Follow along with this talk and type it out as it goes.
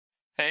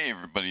Hey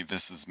everybody,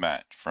 this is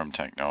Matt from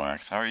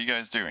TeknoAXE. How are you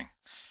guys doing?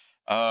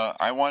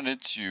 I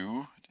wanted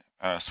to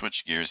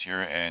switch gears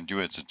here and do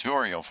a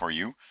tutorial for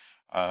you.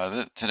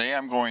 Today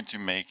I'm going to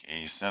make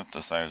a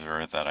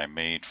synthesizer that I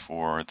made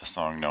for the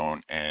song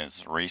known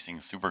as Racing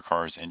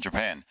Supercars in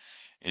Japan.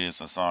 It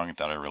is a song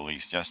that I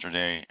released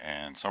yesterday,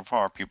 and so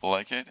far people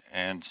like it,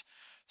 and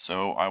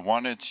so I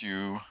wanted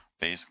to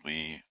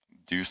basically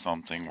do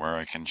something where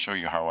I can show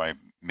you how I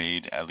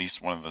made at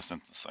least one of the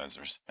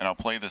synthesizers, and I'll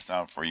play this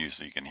out for you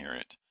so you can hear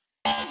it.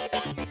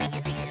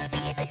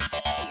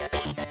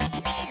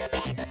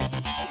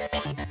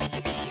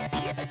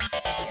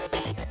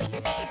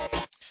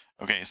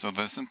 Okay, so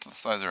the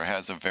synthesizer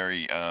has a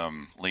very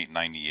late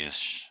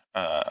 90s-ish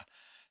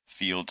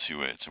feel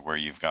to it, where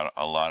you've got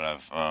a lot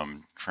of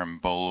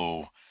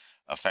tremolo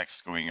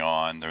effects going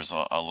on. There's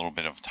a little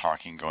bit of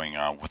talking going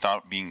on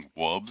without being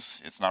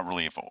wubs. It's not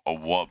really a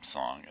wub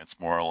song. It's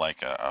more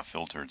like a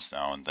filtered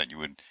sound that you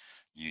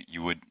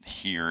would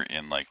hear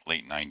in like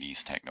late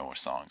 90s techno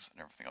songs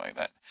and everything like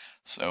that.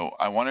 So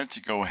I wanted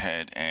to go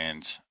ahead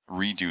and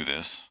redo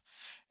this.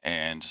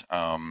 And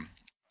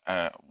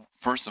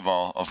first of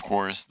all, of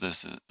course,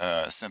 this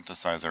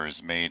synthesizer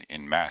is made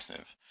in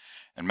Massive.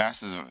 And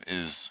Massive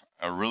is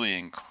a really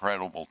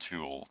incredible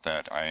tool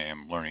that I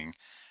am learning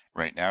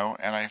right now.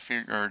 And I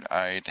figured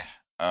I'd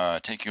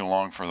take you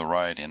along for the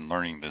ride in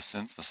learning this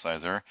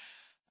synthesizer.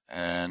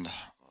 And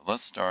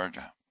let's start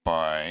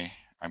by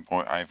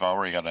I've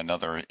already got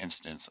another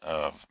instance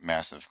of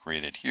Massive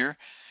created here,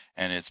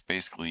 and it's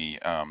basically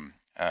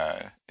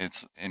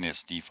it's in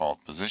its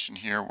default position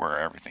here, where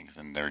everything's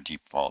in their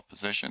default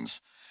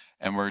positions,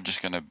 and we're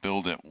just going to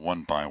build it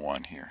one by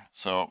one here.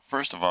 So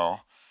first of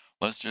all,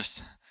 let's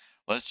just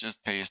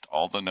paste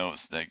all the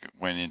notes that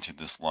went into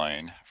this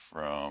line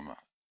from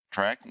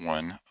track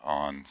 1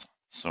 on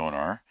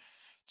Sonar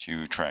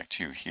to track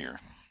 2 here.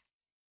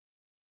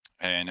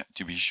 And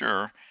to be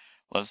sure,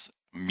 let's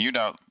mute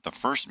out the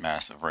first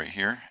Massive right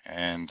here,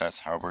 and that's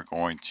how we're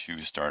going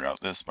to start out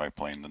this, by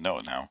playing the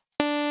note now.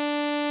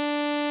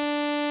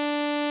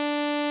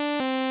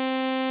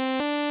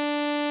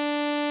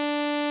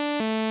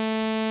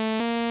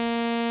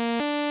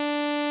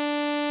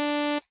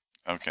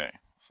 Okay,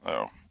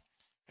 so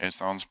it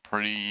sounds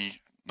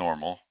pretty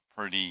normal,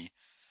 pretty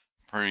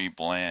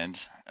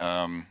bland,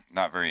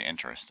 not very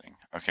interesting.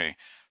 Okay,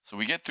 so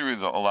we get through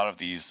a lot of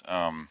these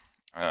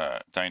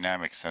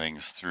dynamic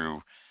settings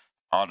through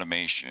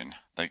automation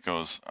that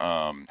goes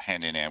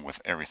hand in hand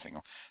with everything.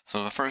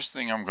 So the first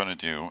thing I'm going to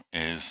do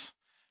is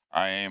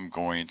I am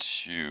going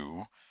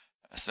to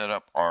set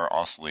up our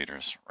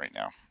oscillators right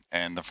now.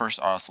 And the first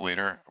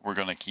oscillator we're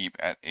going to keep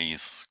at a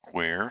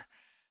square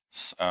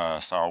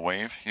saw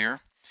wave here,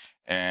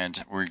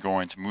 and we're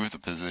going to move the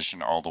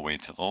position all the way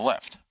to the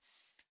left.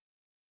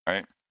 All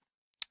right,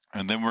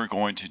 and then we're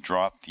going to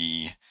drop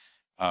the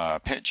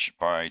pitch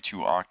by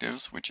 2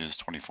 octaves, which is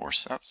 24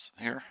 steps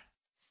here.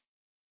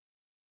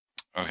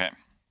 Okay.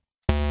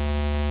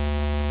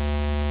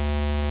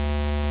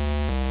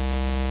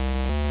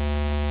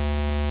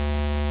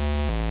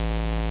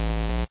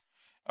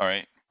 All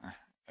right.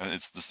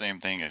 It's the same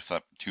thing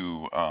except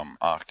 2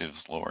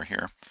 octaves lower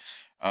here.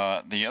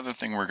 The other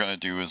thing we're going to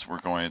do is we're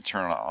going to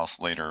turn on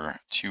oscillator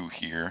 2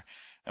 here,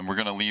 and we're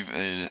going to leave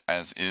it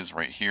as is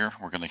right here.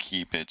 We're going to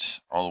keep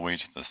it all the way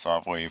to the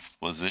saw wave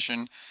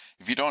position.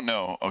 If you don't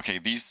know, okay,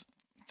 these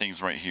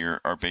things right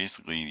here are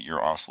basically your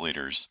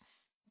oscillators.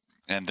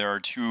 And there are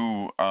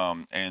 2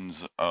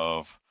 ends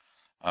of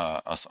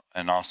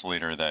an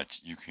oscillator that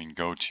you can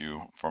go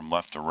to from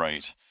left to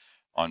right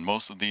on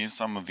most of these.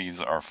 Some of these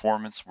are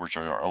formants, which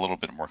are a little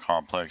bit more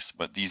complex,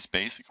 but these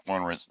basic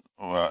oscillators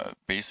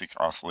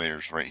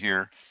right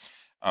here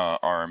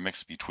are a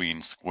mix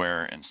between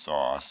square and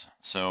saws.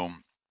 So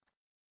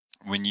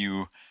when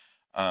you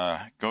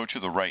go to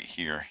the right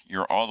here,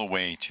 you're all the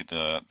way to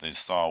the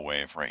saw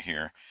wave right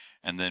here.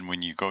 And then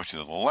when you go to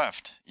the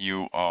left,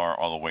 you are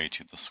all the way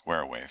to the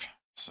square wave.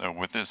 So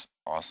with this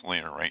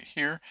oscillator right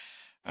here,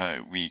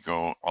 we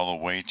go all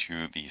the way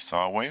to the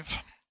saw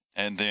wave.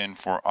 And then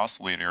for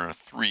oscillator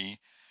 3,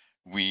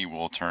 we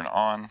will turn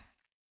on,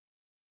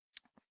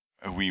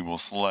 we will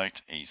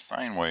select a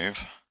sine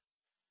wave.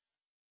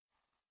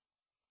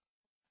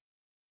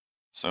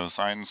 So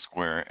sine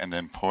square, and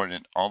then put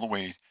it all the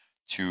way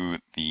to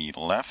the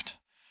left.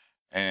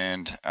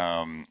 And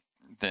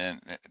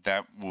then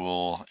that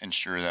will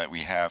ensure that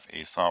we have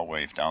a saw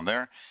wave down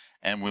there,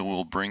 and we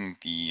will bring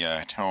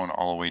the tone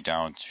all the way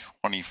down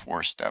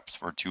 24 steps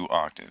for 2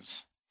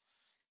 octaves.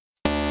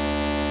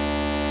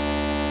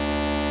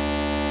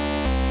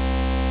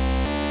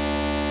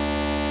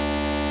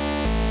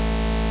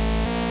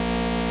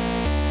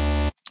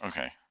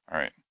 Okay, all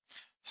right.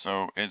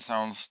 So it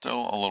sounds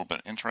still a little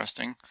bit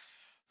interesting.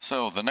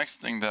 So the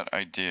next thing that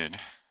I did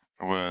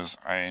was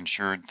I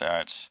ensured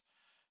that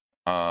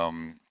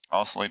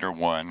oscillator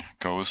 1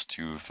 goes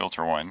to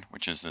filter 1,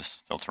 which is this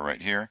filter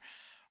right here.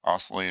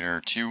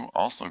 Oscillator 2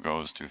 also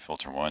goes to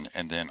filter 1,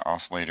 and then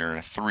oscillator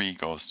 3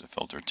 goes to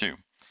filter 2.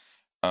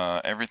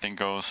 Everything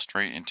goes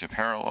straight into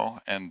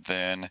parallel, and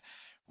then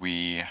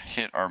we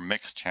hit our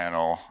mix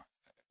channel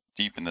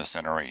deep in the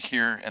center right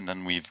here, and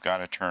then we've got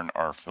to turn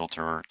our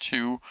filter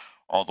 2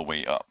 all the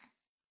way up.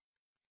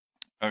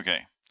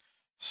 Okay,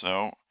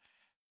 so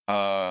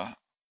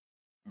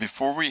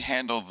before we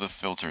handle the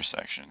filter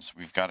sections,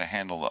 we've got to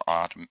handle the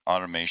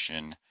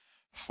automation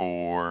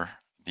for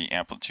the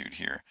amplitude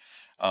here.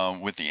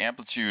 With the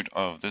amplitude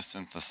of this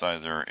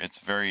synthesizer, it's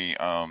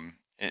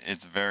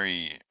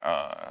very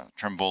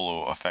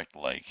tremolo effect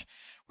like,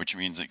 which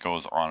means it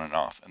goes on and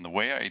off. And the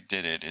way I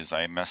did it is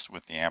I messed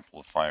with the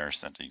amplifier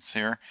settings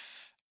here.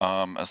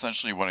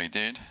 Essentially what I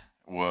did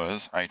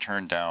was I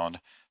turned down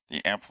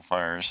the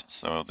amplifiers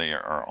so they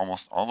are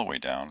almost all the way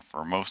down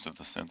for most of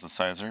the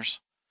synthesizers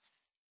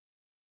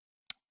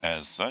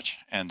as such,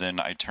 and then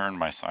I turned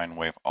my sine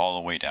wave all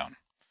the way down.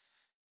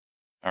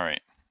 All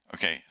right,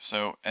 okay,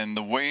 so and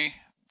the way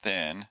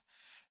then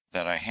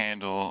that I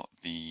handle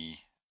the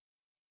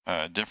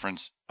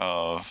difference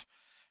of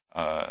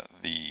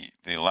the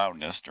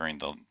loudness during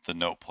the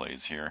note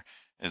plays here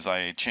is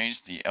I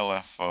changed the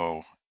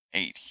LFO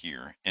 8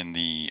 here in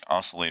the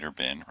oscillator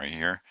bin right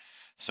here.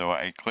 So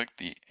I click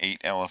the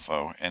 8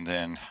 LFO, and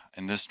then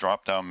in this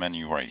drop down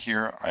menu right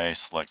here I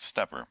select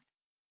stepper.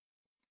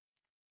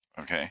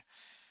 Okay,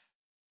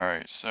 all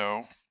right,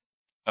 so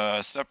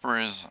stepper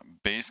is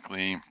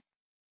basically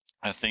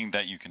a thing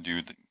that you can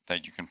do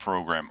that you can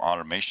program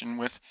automation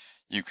with.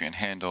 You can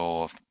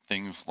handle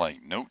things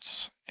like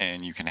notes,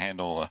 and you can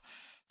handle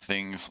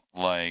things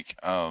like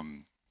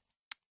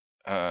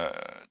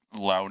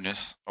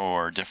loudness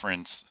or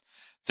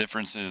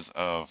differences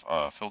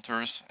of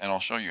filters, and I'll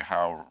show you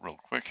how real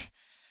quick.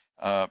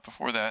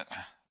 Before that,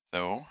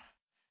 though,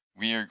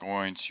 we are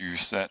going to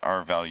set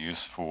our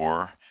values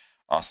for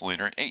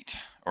oscillator 8,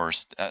 or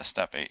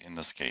step 8 in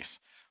this case.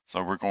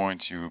 So we're going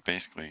to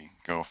basically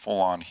go full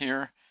on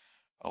here,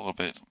 a little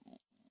bit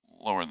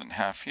lower than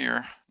half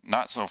here,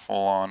 not so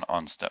full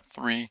on step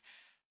 3.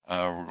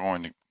 We're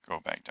going to go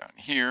back down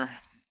here,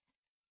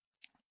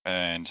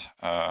 and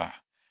a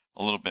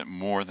little bit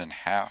more than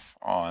half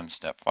on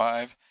step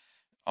 5,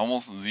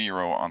 almost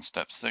 0 on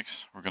step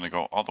 6. We're going to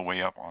go all the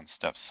way up on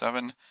step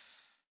 7,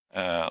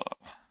 a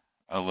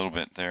little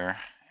bit there,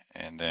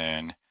 and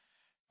then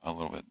a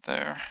little bit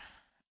there,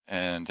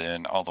 and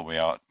then all the way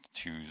out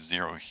to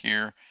 0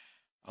 here,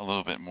 a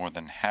little bit more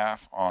than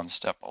half on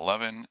step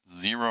 11,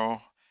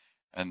 0,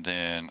 and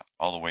then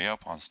all the way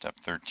up on step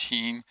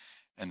 13,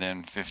 and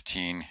then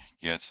 15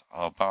 gets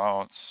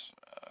about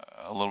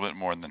a little bit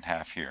more than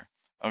half here.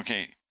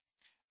 Okay,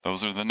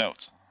 those are the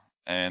notes.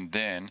 And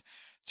then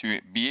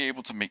to be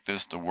able to make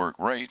this to work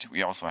right,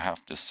 we also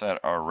have to set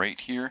our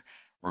rate here.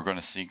 We're going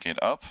to sync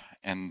it up,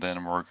 and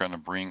then we're going to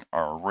bring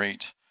our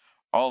rate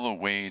all the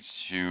way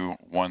to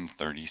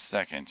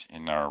 1/32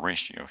 in our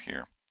ratio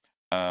here.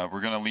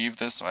 We're going to leave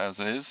this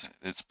as is.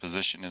 Its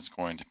position is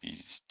going to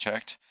be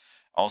checked.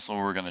 Also,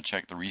 we're going to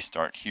check the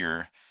restart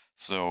here.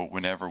 So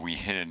whenever we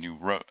hit a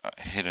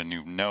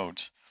new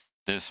note,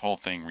 this whole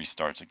thing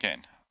restarts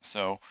again.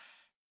 So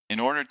in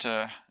order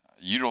to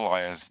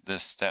utilize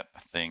this step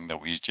thing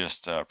that we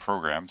just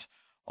programmed,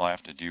 all I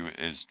have to do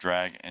is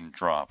drag and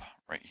drop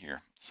right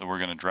here. So we're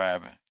going to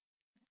drag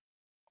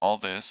all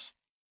this.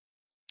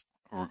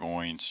 We're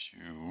going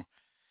to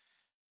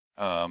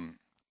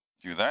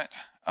do that.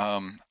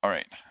 All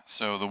right,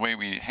 so the way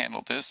we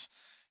handle this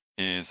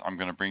is I'm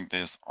going to bring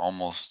this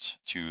almost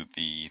to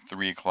the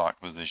 3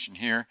 o'clock position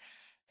here.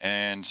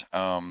 And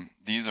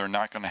these are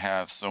not going to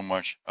have so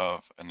much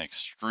of an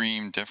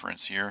extreme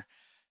difference here,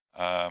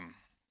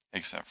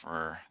 except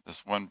for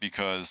this one,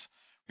 because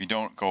we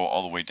don't go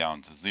all the way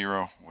down to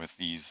 0 with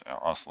these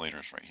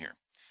oscillators right here.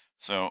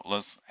 So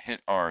let's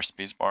hit our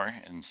spacebar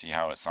and see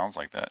how it sounds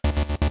like that.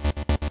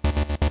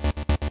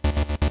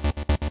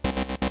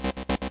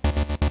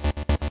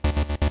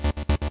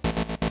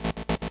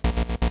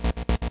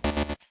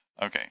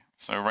 Okay,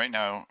 so right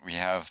now we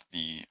have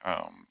the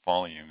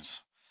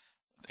volumes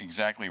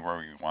exactly where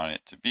we want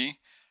it to be.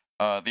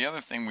 The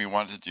other thing we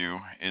want to do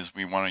is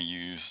we want to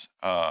use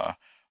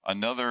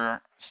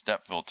another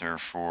step filter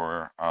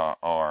for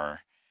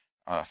our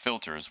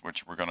filters,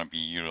 which we're going to be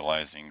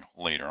utilizing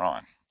later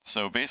on.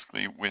 So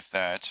basically with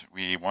that,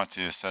 we want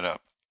to set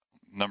up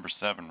number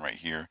 7 right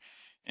here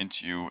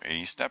into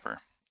a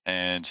stepper.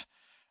 And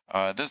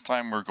this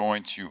time we're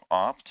going to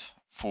opt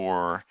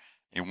for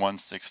a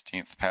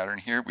 1/16 pattern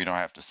here. We don't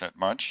have to set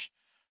much.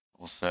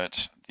 We'll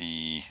set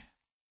the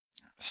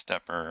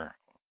stepper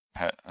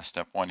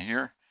step 1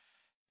 here,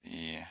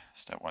 the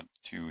step 1,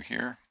 2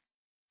 here,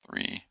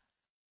 3.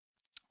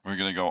 We're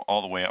going to go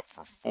all the way up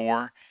for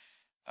 4.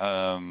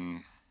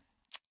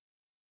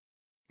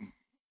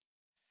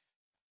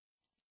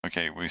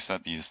 Okay, we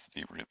set these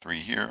 3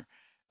 here.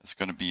 It's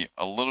going to be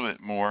a little bit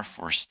more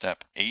for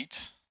step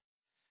 8,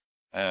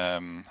 a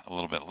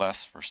little bit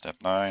less for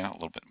step 9, a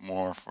little bit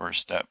more for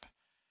step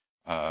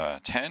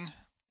 10,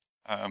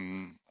 a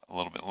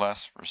little bit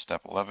less for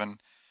step 11.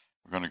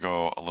 We're going to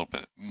go a little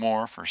bit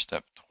more for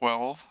step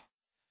 12,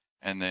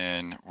 and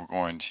then we're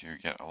going to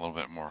get a little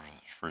bit more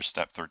for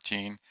step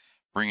 13,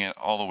 bring it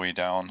all the way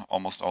down,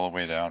 almost all the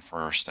way down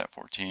for step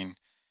 14,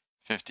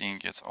 15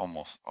 gets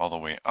almost all the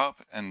way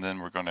up, and then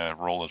we're going to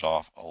roll it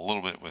off a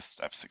little bit with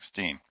step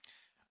 16.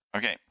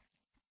 Okay.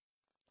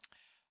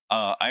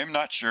 I'm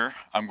not sure.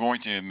 I'm going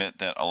to admit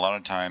that a lot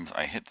of times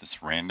I hit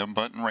this random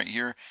button right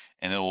here,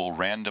 and it will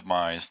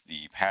randomize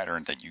the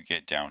pattern that you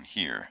get down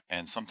here.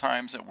 And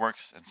sometimes it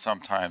works, and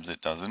sometimes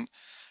it doesn't.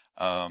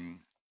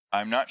 I'm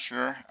not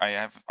sure.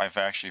 I've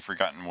actually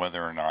forgotten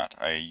whether or not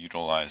I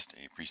utilized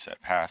a preset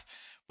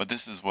path, but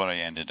this is what I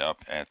ended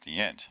up at the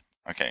end.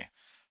 Okay,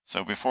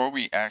 so before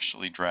we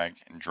actually drag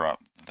and drop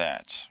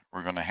that,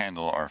 we're going to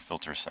handle our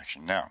filter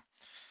section now.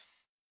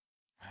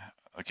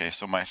 Okay,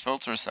 so my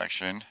filter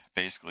section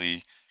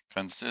basically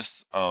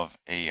consists of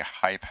a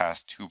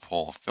high-pass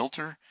two-pole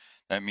filter.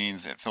 That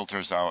means it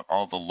filters out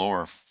all the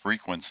lower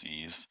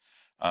frequencies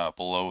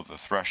below the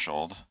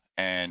threshold,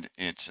 and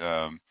it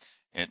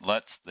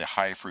lets the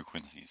high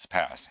frequencies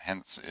pass.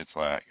 Hence, it's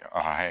like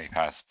a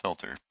high-pass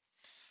filter.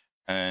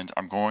 And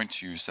I'm going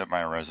to set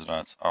my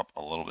resonance up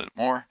a little bit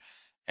more,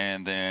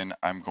 and then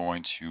I'm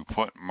going to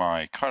put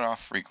my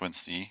cutoff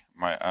frequency,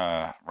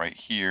 my right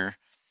here,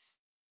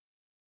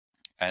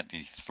 at the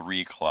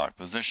 3 o'clock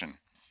position.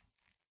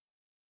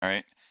 All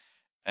right,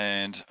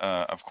 and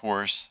of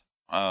course,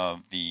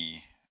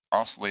 the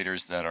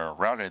oscillators that are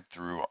routed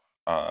through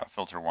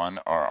filter 1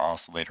 are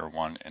oscillator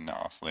 1 and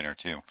oscillator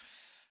 2.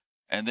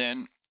 And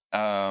then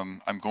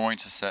I'm going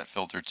to set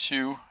filter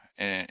 2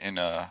 in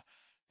a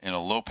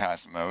low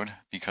pass mode,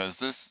 because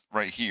this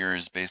right here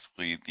is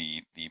basically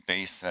the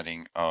base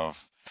setting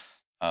of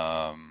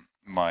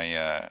my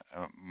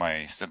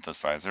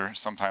synthesizer.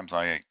 Sometimes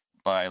I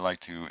like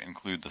to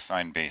include the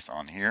sine bass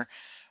on here,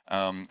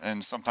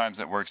 and sometimes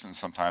it works and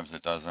sometimes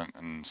it doesn't,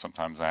 and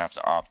sometimes I have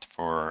to opt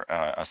for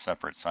a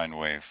separate sine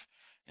wave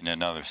in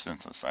another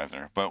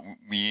synthesizer, but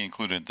we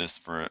included this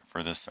for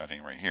this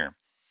setting right here.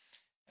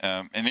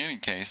 In any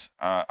case,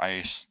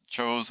 I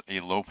chose a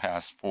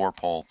low-pass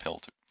 4-pole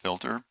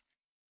filter.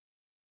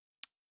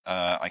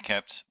 I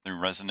kept the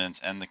resonance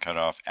and the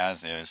cutoff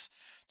as is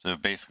to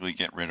basically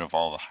get rid of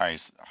all the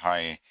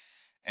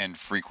high-end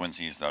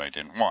frequencies that I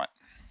didn't want.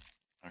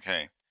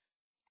 Okay.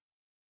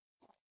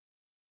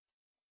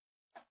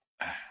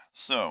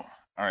 So,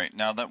 all right,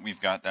 now that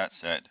we've got that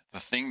set, the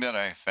thing that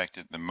I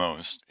affected the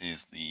most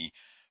is the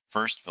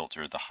first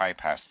filter, the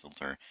high-pass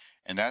filter,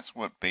 and that's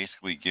what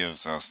basically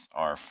gives us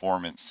our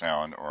formant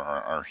sound, or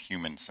our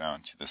human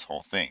sound, to this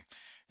whole thing.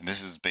 And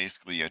this is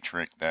basically a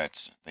trick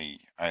that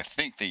I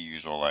think they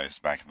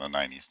utilized back in the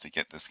 90s to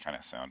get this kind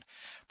of sound.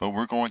 But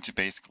we're going to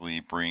basically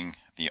bring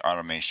the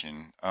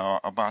automation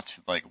about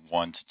to like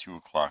 1 to 2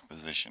 o'clock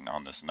position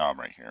on this knob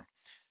right here.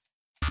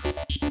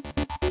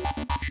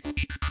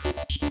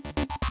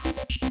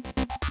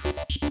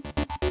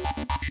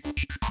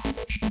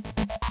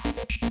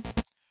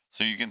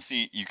 So you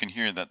can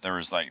hear that there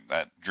is like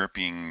that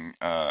dripping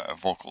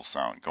vocal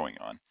sound going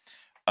on.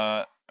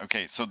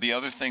 Okay, so the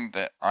other thing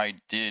that I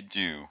did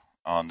do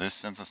on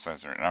this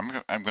synthesizer,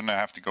 and I'm going to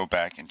have to go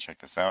back and check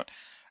this out.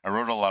 I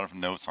wrote a lot of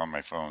notes on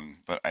my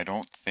phone, but I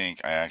don't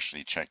think I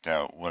actually checked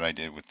out what I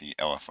did with the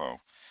LFO,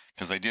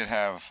 because I did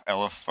have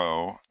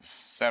LFO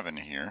 7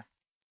 here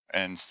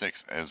and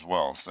 6 as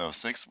well. So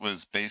 6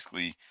 was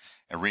basically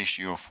a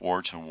ratio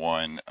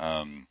 4:1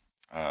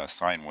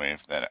 sine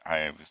wave that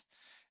I was,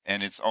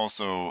 and it's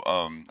also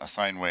a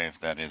sine wave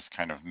that is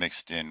kind of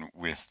mixed in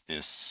with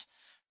this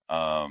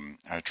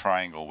a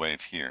triangle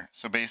wave here.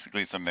 So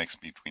basically it's a mix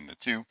between the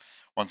two.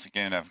 Once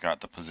again, I've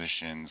got the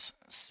positions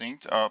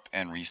synced up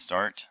and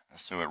restart,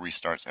 so it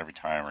restarts every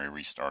time I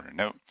restart a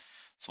note.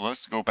 So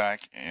let's go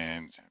back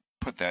and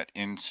put that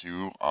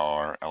into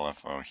our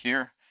LFO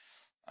here.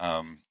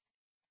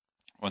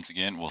 Once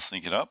again, we'll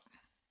sync it up.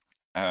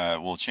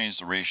 We'll change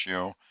the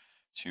ratio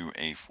to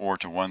a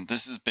 4:1.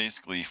 This is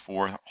basically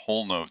 4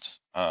 whole notes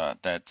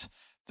that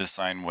the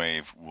sine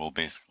wave will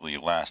basically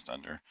last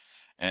under.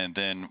 And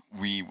then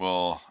we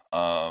will,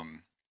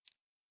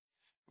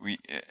 we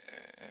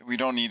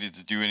don't need it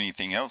to do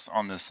anything else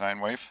on this sine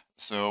wave.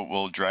 So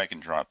we'll drag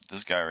and drop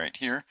this guy right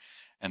here.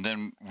 And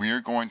then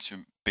we're going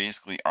to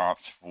basically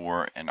opt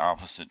for an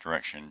opposite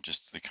direction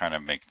just to kind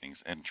of make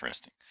things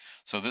interesting.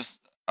 So this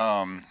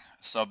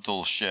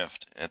subtle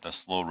shift at the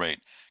slow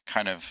rate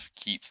kind of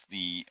keeps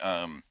the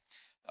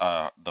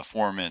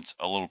formant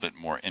a little bit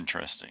more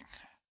interesting.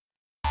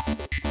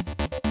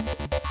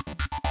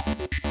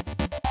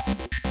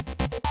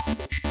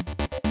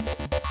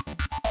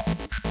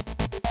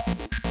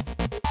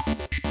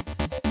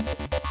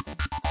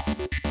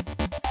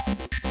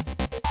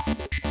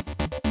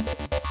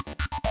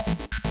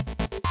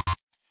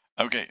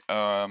 Okay,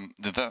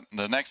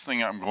 the next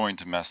thing I'm going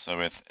to mess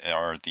with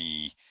are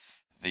the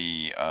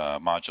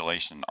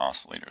modulation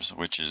oscillators,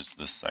 which is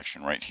this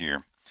section right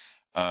here.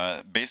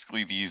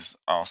 Basically, these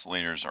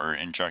oscillators are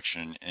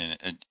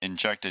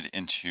injected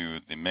into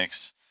the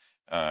mix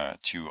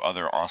to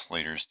other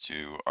oscillators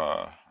to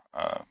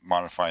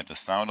modify the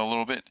sound a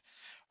little bit.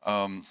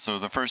 So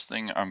the first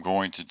thing I'm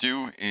going to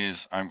do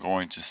is I'm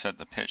going to set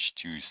the pitch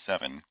to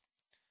 7.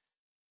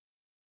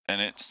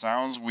 And it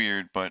sounds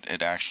weird, but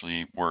it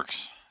actually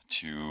works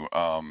to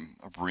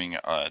bring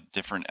a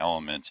different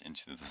element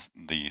into the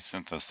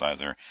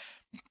synthesizer,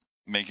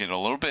 make it a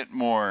little bit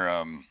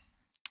more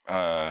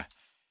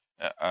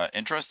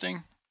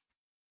interesting.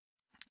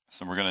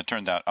 So we're going to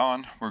turn that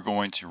on. We're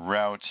going to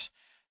route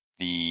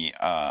the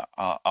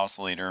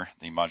oscillator,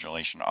 the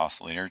modulation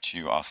oscillator,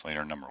 to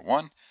oscillator number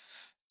 1.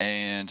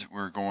 And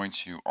we're going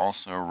to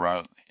also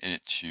route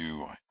it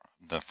to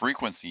the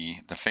frequency,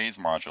 the phase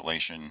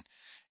modulation,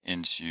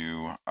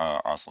 into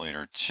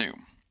oscillator 2.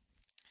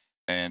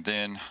 And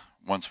then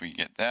once we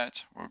get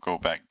that, we'll go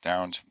back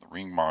down to the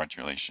ring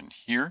modulation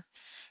here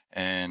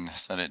and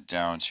set it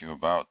down to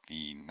about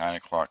the 9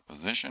 o'clock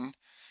position.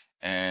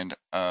 And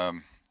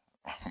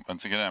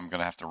once again, I'm going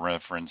to have to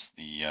reference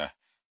the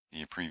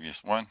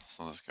previous one.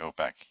 So let's go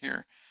back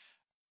here.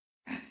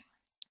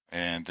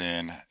 And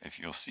then if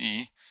you'll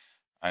see,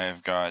 I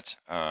have got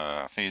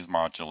phase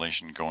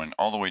modulation going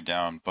all the way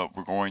down, but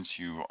we're going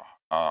to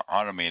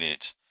automate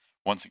it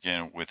once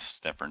again with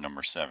stepper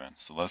number 7.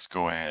 So let's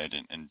go ahead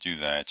and do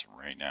that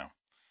right now.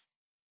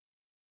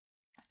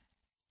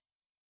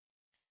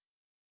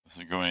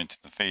 So going into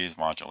the phase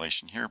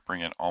modulation here, bring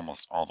it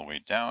almost all the way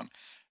down,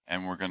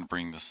 and we're going to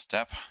bring the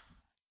step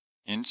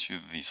into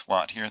the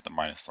slot here, the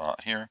minus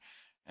slot here,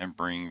 and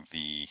bring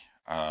the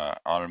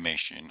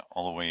automation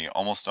all the way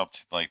almost up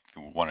to like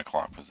the 1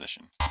 o'clock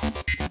position.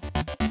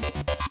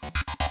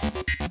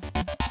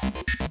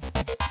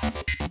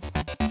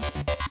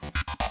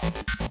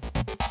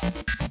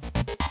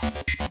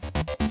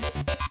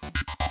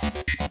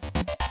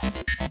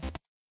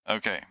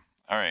 Okay,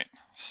 all right,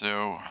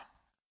 so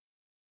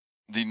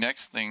the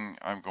next thing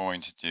I'm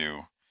going to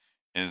do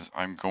is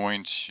I'm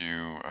going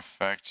to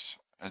affect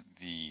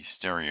the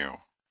stereo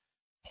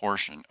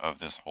portion of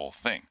this whole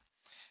thing.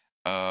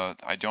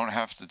 I don't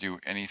have to do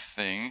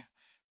anything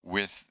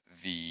with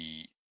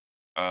the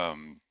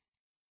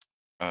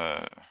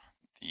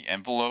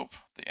envelope.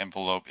 The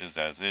envelope is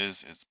as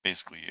is. It's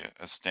basically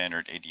a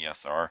standard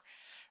ADSR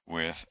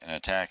with an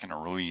attack and a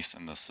release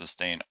and the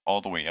sustain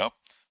all the way up.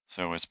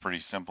 So it's pretty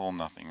simple.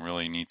 Nothing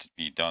really needs to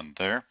be done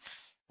there.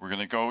 We're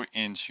going to go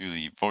into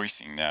the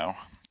voicing now.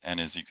 And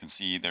as you can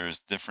see,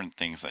 there's different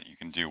things that you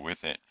can do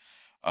with it.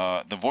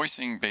 The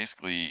voicing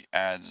basically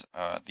adds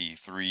the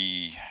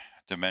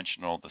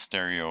three-dimensional, the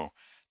stereo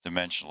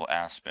dimensional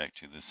aspect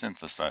to the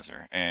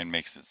synthesizer and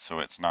makes it so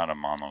it's not a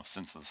mono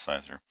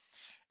synthesizer.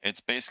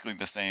 It's basically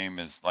the same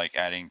as like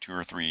adding 2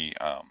 or 3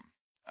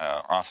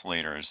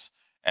 oscillators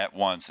at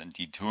once and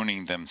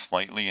detuning them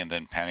slightly and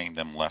then panning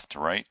them left to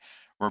right.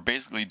 We're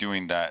basically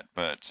doing that,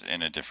 but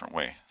in a different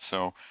way.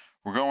 So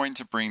we're going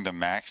to bring the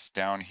max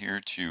down here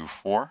to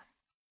 4,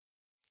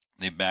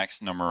 the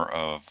max number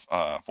of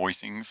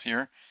voicings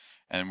here,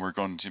 and we're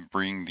going to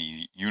bring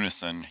the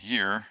unison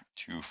here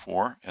to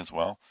 4 as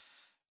well.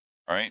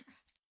 All right.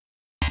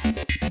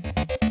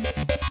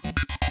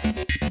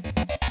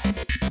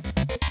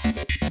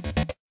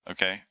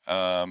 Okay,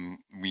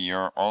 we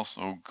are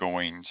also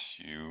going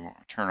to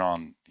turn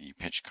on the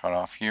pitch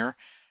cutoff here,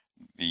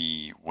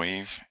 the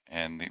wave,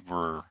 and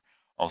we're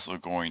also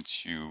going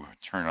to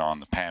turn on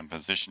the pan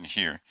position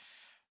here.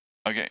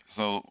 Okay,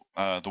 so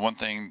the one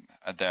thing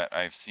that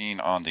I've seen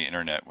on the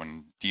internet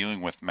when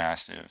dealing with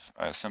massive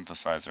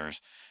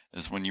synthesizers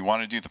is when you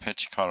want to do the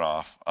pitch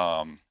cutoff,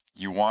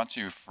 you want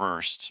to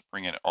first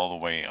bring it all the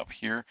way up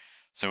here.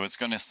 So it's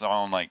going to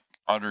sound like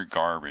utter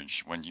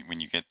garbage when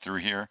you get through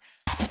here.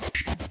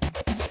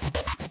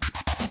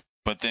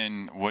 But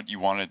then what you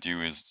want to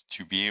do is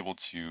to be able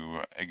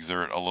to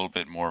exert a little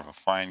bit more of a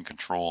fine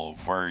control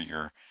of where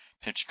your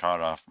pitch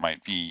cutoff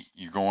might be.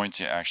 You're going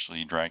to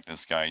actually drag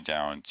this guy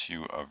down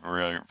to a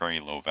very, very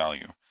low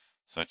value,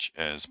 such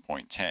as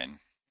 0.10.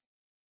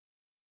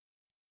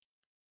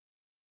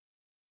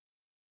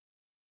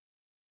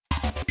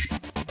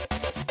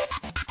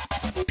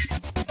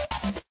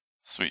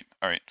 Sweet.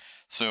 All right.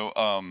 So,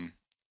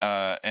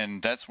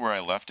 and that's where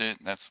I left it.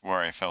 That's where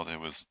I felt it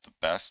was the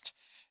best.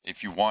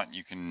 If you want,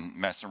 you can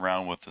mess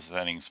around with the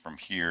settings from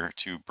here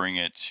to bring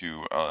it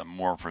to a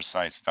more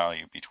precise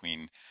value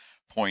between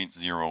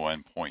 0.0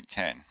 and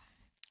 0.10.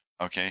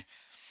 Okay.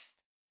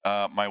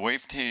 My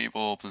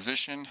wavetable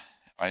position,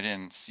 I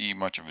didn't see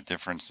much of a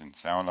difference in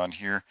sound on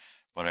here,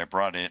 but I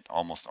brought it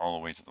almost all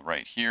the way to the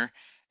right here.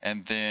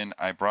 And then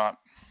I brought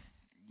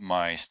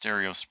my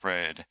stereo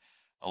spread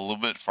a little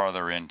bit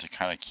farther in to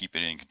kind of keep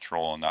it in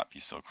control and not be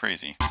so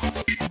crazy.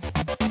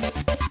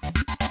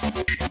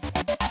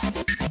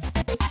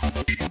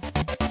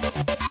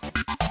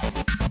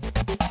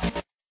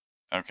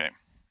 Okay,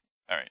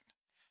 all right.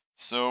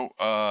 So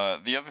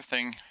the other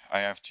thing I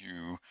have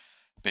to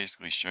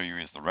basically show you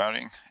is the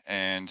routing,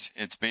 and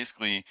it's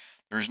basically,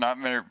 there's not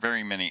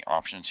very many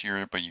options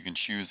here, but you can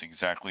choose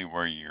exactly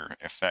where your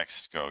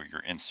effects go,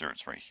 your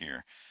inserts right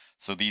here.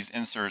 So these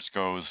inserts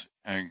goes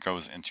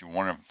into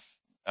one of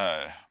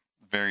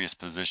various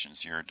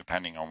positions here,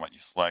 depending on what you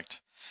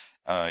select.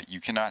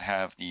 You cannot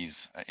have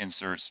these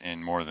inserts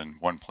in more than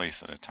one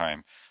place at a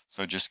time.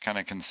 So just kind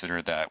of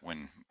consider that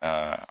when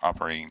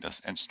operating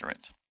this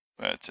instrument.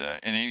 But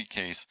in any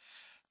case,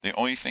 the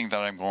only thing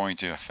that I'm going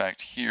to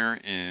affect here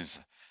is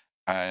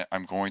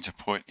I'm going to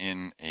put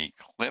in a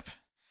clip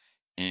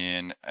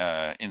in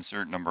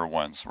insert number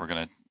 1. So we're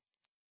going to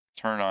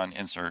turn on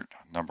insert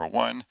number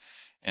 1,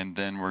 and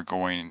then we're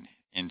going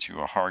into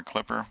a hard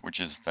clipper, which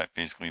is that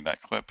basically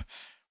that clip.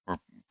 We're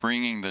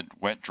bringing the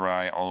wet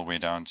dry all the way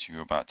down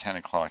to about 10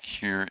 o'clock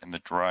here, and the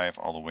drive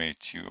all the way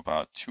to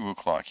about 2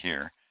 o'clock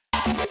here.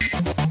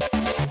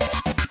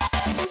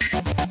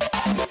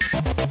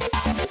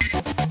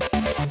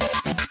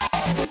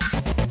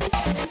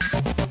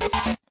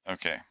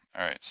 Okay,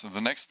 all right, so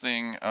the next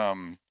thing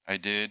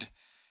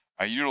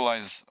I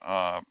utilize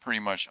pretty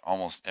much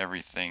almost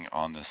everything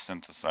on the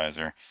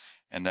synthesizer,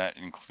 and that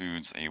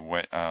includes a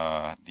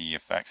the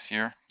effects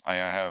here. I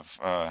have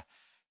a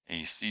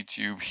C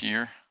tube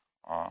here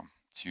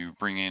to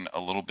bring in a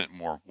little bit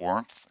more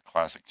warmth, a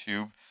classic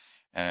tube,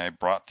 and I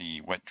brought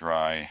the wet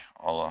dry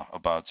all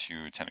about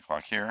to 10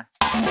 o'clock here.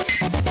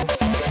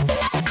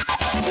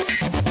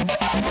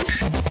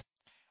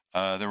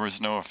 There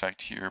was no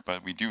effect here,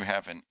 but we do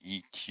have an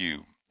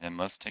EQ. And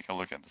let's take a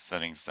look at the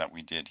settings that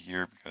we did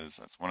here, because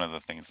that's one of the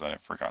things that I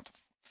forgot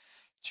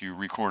to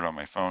record on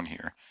my phone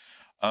here.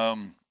 All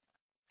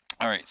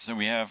right, so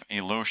we have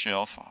a low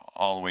shelf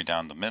all the way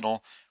down the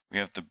middle. We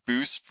have the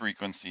boost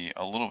frequency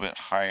a little bit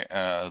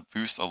high,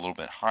 boost a little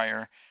bit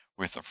higher,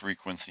 with the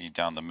frequency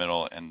down the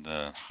middle and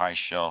the high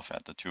shelf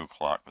at the 2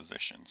 o'clock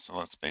position. So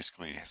let's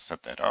basically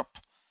set that up.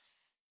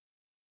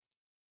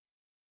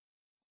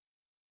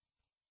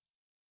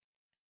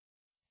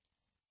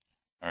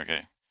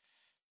 Okay.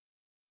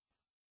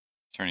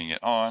 Turning it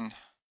on,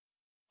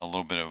 a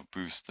little bit of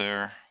boost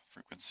there,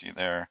 frequency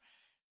there,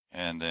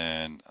 and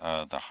then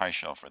the high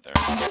shelf right there.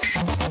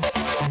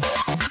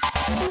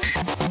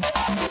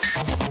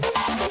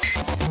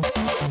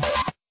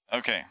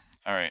 Okay,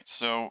 all right,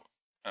 so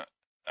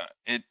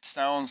it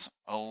sounds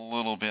a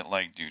little bit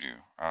like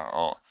doo-doo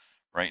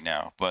right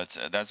now, but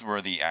that's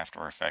where the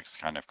After Effects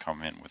kind of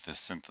come in with this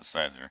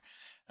synthesizer.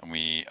 And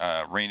we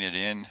rein it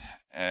in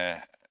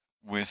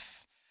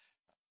with,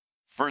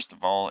 first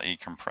of all, a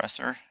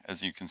compressor.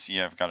 As you can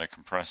see, I've got a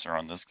compressor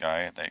on this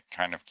guy that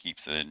kind of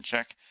keeps it in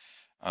check.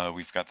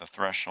 We've got the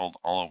threshold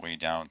all the way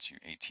down to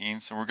 18.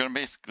 So we're going to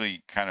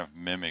basically kind of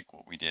mimic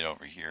what we did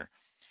over here.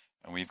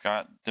 And we've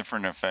got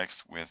different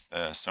effects with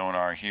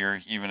sonar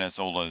here. Even as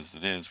old as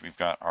it is, we've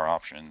got our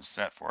options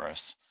set for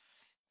us.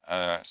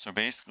 So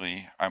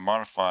basically, I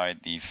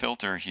modified the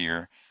filter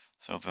here.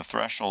 So the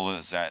threshold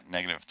is at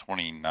negative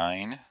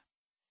 29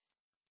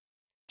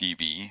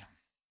 dB.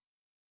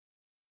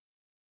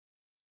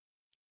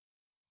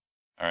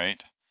 All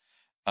right.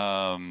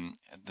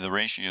 The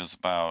ratio is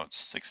about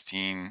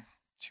 16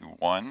 to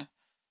 1.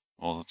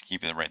 We'll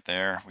keep it right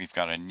there. We've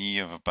got a knee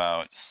of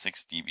about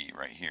 6 dB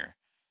right here.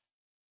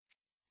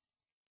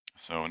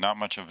 So not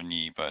much of a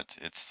knee, but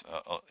it's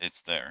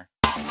there.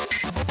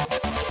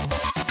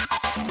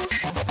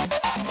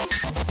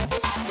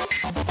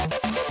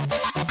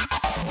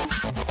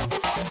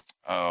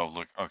 Oh,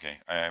 look, okay,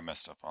 I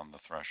messed up on the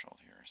threshold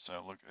here.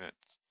 So look,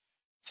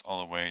 it's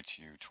all the way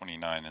to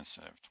 29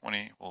 instead of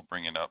 20. We'll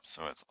bring it up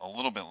so it's a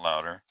little bit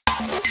louder.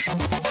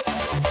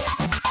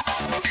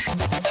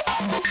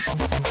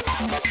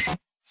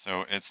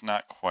 So it's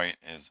not quite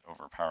as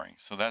overpowering.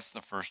 So that's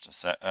the first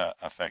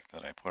effect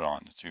that I put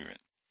on to it.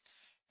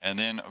 And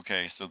then,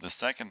 okay, so the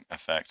second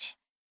effect,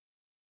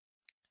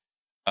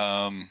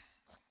 all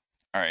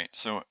right,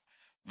 so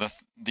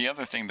the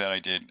other thing that I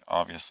did,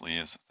 obviously,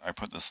 is I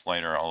put the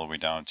slider all the way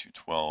down to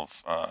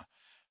 12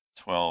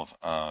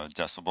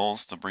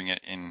 decibels to bring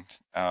it in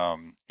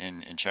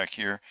check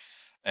here.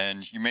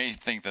 And you may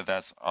think that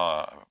that's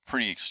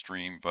pretty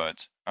extreme,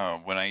 but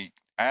when I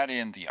add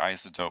in the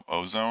isotope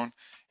ozone,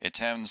 it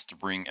tends to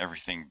bring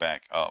everything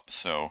back up.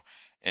 So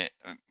it,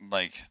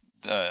 like,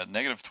 the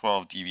negative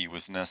 12 dB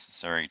was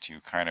necessary to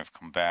kind of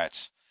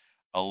combat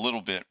a little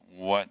bit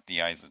what the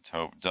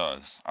isotope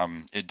does.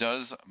 It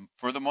does,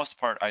 for the most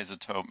part,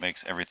 isotope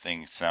makes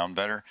everything sound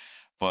better,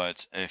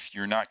 but if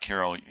you're not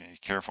careful,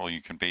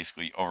 you can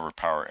basically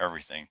overpower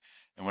everything.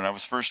 And when I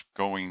was first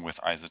going with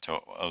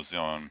isotope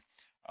ozone,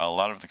 a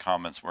lot of the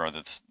comments were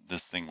that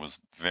this thing was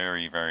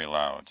very, very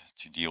loud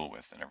to deal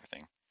with and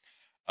everything.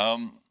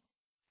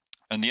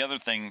 And the other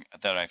thing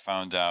that I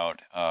found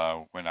out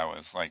when I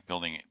was like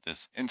building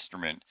this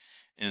instrument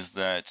is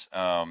that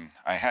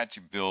I had to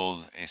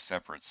build a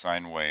separate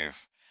sine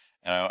wave,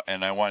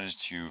 and I wanted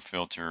to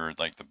filter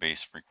like the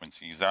bass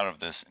frequencies out of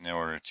this in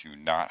order to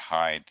not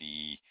hide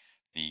the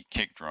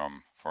kick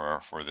drum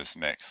for this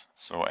mix.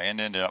 So I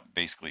ended up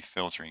basically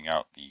filtering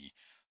out the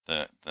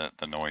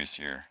noise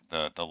here,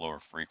 the lower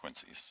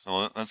frequencies.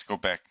 So let's go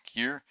back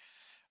here.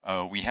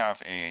 We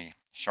have a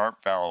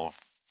sharp valve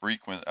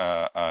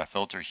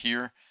filter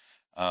here,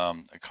 a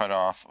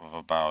cutoff of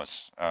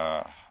about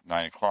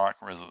 9 o'clock,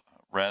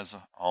 res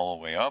all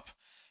the way up,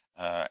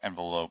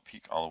 envelope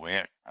peak all the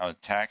way,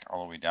 attack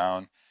all the way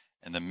down,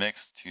 and the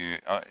mix to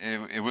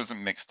it wasn't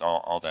mixed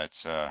all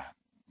that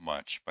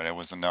much, but it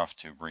was enough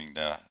to bring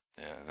the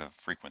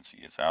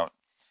frequencies out.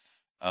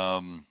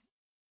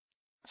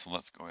 So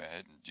let's go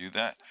ahead and do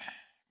that.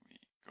 We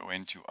go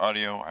into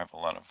audio. I have a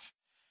lot of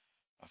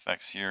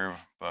effects here,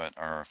 but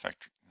our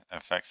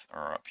effects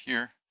are up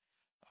here.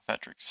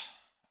 Effectrix.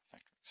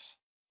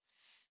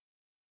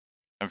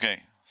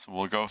 Okay, so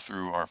we'll go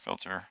through our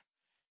filter.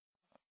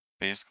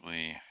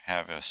 Basically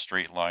have a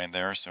straight line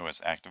there, so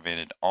it's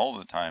activated all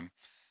the time.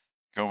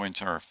 Go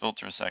into our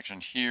filter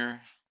section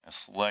here, and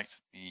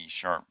select the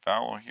sharp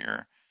vowel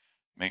here.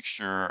 Make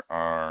sure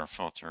our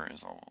filter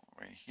is all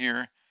the way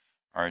here.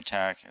 Our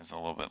attack is a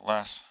little bit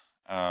less,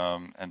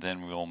 and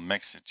then we'll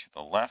mix it to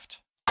the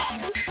left.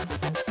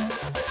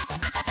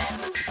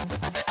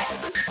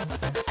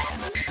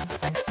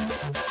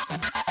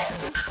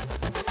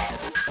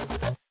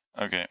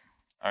 Okay,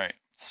 all right,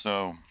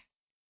 so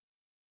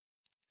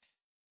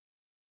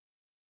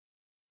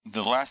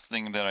the last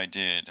thing that I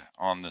did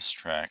on this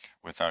track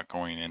without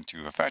going into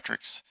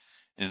Effectrix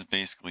is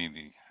basically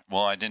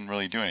well, I didn't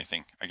really do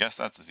anything. I guess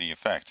that's the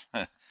effect.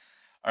 All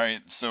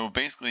right, so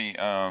basically,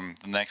 the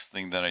next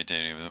thing that I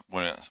did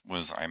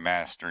was I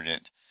mastered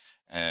it,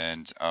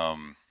 and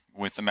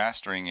with the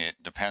mastering,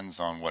 it depends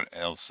on what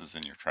else is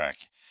in your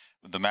track.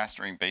 The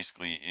mastering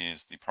basically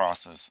is the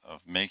process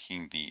of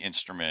making the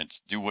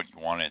instrument do what you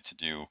want it to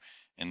do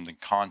in the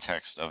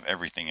context of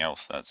everything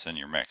else that's in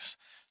your mix.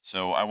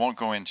 So I won't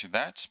go into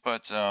that,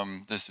 but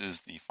this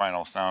is the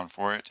final sound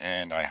for it,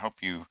 and I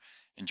hope you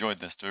enjoyed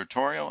this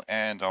tutorial,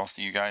 and I'll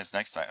see you guys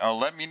next time.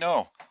 Let me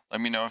know.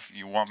 Let me know if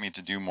you want me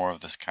to do more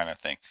of this kind of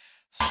thing.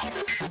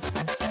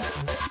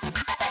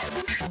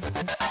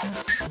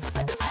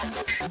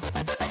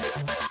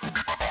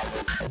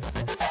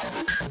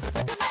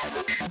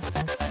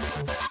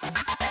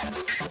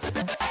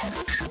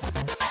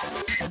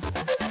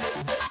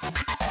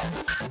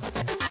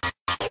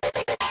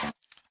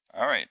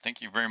 All right,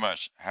 thank you very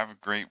much. Have a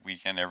great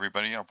weekend,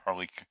 everybody. I'll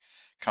probably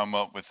come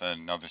up with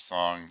another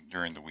song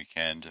during the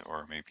weekend,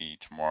 or maybe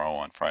tomorrow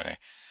on Friday.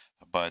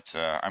 But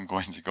I'm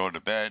going to go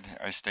to bed.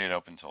 I stayed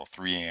up until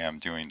 3 a.m.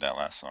 doing that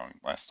last song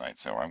last night,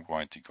 so I'm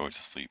going to go to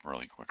sleep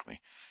really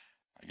quickly.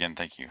 Again,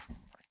 thank you.